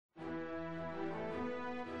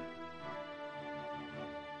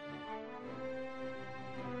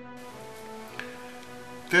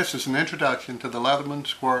This is an introduction to the Leatherman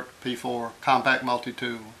Squirt P4 Compact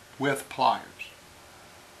Multi-Tool with pliers.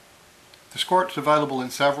 The Squirt is available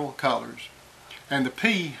in several colors, and the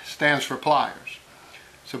P stands for pliers.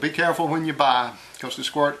 So be careful when you buy, because the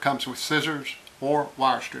Squirt comes with scissors or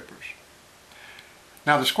wire strippers.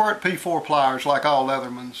 Now the Squirt P4 pliers, like all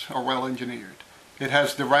Leathermans, are well engineered. It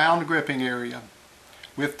has the round gripping area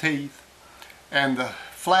with teeth, and the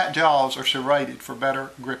flat jaws are serrated for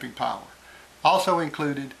better gripping power. Also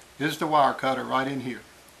included is the wire cutter right in here.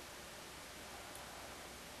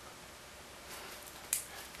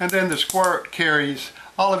 And then the Squirt carries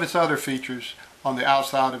all of its other features on the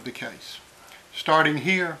outside of the case. Starting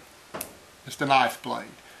here is the knife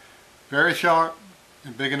blade. Very sharp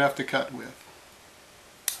and big enough to cut with.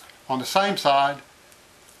 On the same side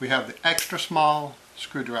we have the extra small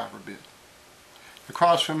screwdriver bit.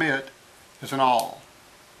 Across from it is an awl.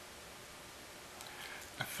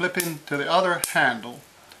 Now flipping to the other handle,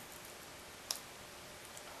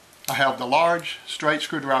 I have the large straight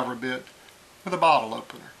screwdriver bit with a bottle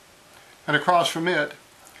opener. And across from it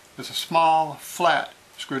is a small flat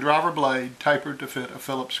screwdriver blade tapered to fit a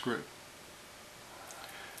Phillips screw.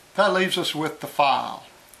 That leaves us with the file.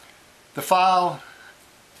 The file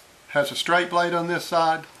has a straight blade on this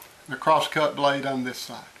side and a cross-cut blade on this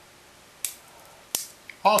side.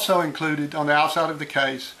 Also included on the outside of the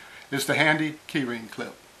case is the handy keyring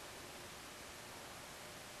clip.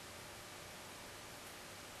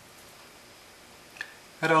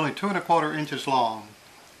 At only 2 1/4 inches long,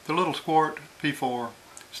 the little Squirt P4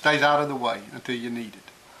 stays out of the way until you need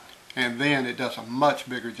it. And then it does a much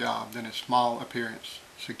bigger job than its small appearance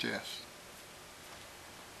suggests.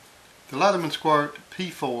 The Leatherman Squirt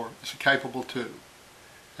P4 is a capable tool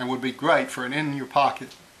and would be great for an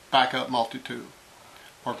in-your-pocket backup multi-tool,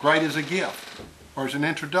 or great as a gift or as an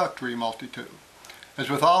introductory multi-tool. As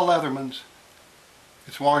with all Leathermans,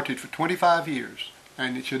 it's warranted for 25 years,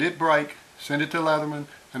 and should it break, send it to Leatherman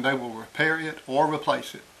and they will repair it or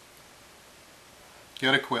replace it.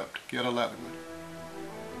 Get equipped. Get a Leatherman.